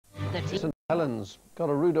St Helens got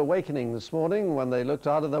a rude awakening this morning when they looked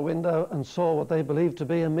out of their window and saw what they believed to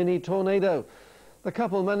be a mini tornado. The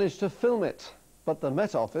couple managed to film it, but the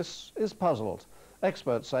Met Office is puzzled.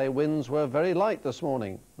 Experts say winds were very light this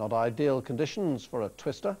morning, not ideal conditions for a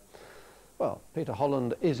twister. Well, Peter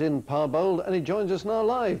Holland is in Parbold and he joins us now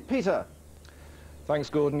live. Peter.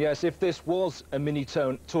 Thanks, Gordon. Yes, if this was a mini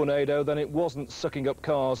tornado, then it wasn't sucking up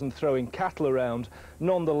cars and throwing cattle around.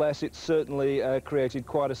 Nonetheless, it certainly created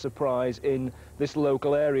quite a surprise in this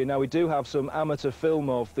local area. Now, we do have some amateur film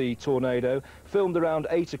of the tornado, filmed around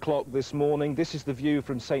 8 o'clock this morning. This is the view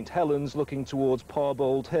from St Helens looking towards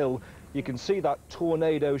Parbold Hill. You can see that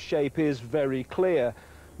tornado shape is very clear.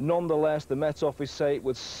 Nonetheless, the Met Office say it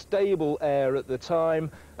was stable air at the time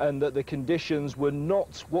and that the conditions were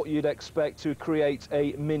not what you'd expect to create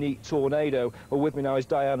a mini tornado. Well, with me now is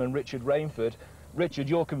Diane and Richard Rainford. Richard,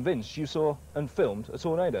 you're convinced you saw and filmed a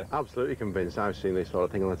tornado? Absolutely convinced. I've seen this sort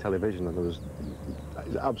of thing on the television and it was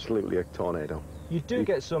absolutely a tornado. You do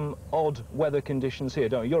get some odd weather conditions here,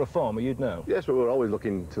 don't you? You're a farmer, you'd know. Yes, but we're always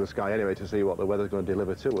looking to the sky anyway to see what the weather's going to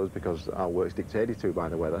deliver to us because our work's dictated to by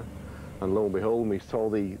the weather. And lo and behold, we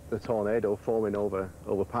saw the tornado forming over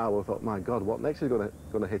Parbold. I thought, my God, what next is going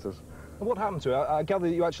to hit us? And what happened to it? I gather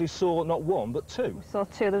that you actually saw not one, but two. We saw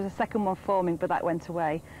two. There was a second one forming, but that went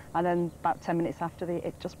away. And then about 10 minutes after,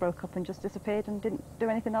 it just broke up and just disappeared and didn't do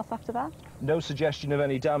anything else after that. No suggestion of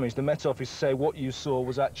any damage. The Met Office say what you saw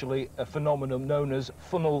was actually a phenomenon known as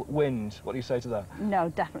funnel wind. What do you say to that? No,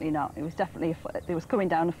 definitely not. It was definitely, it was coming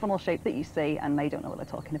down a funnel shape that you see, and they don't know what they're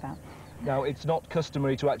talking about. Now, it's not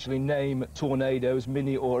customary to actually name tornadoes,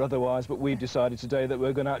 mini or otherwise, but we've decided today that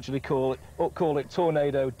we're going to actually call it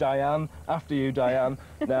Tornado Diane, after you, Diane.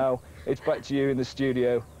 Now, it's back to you in the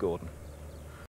studio, Gordon.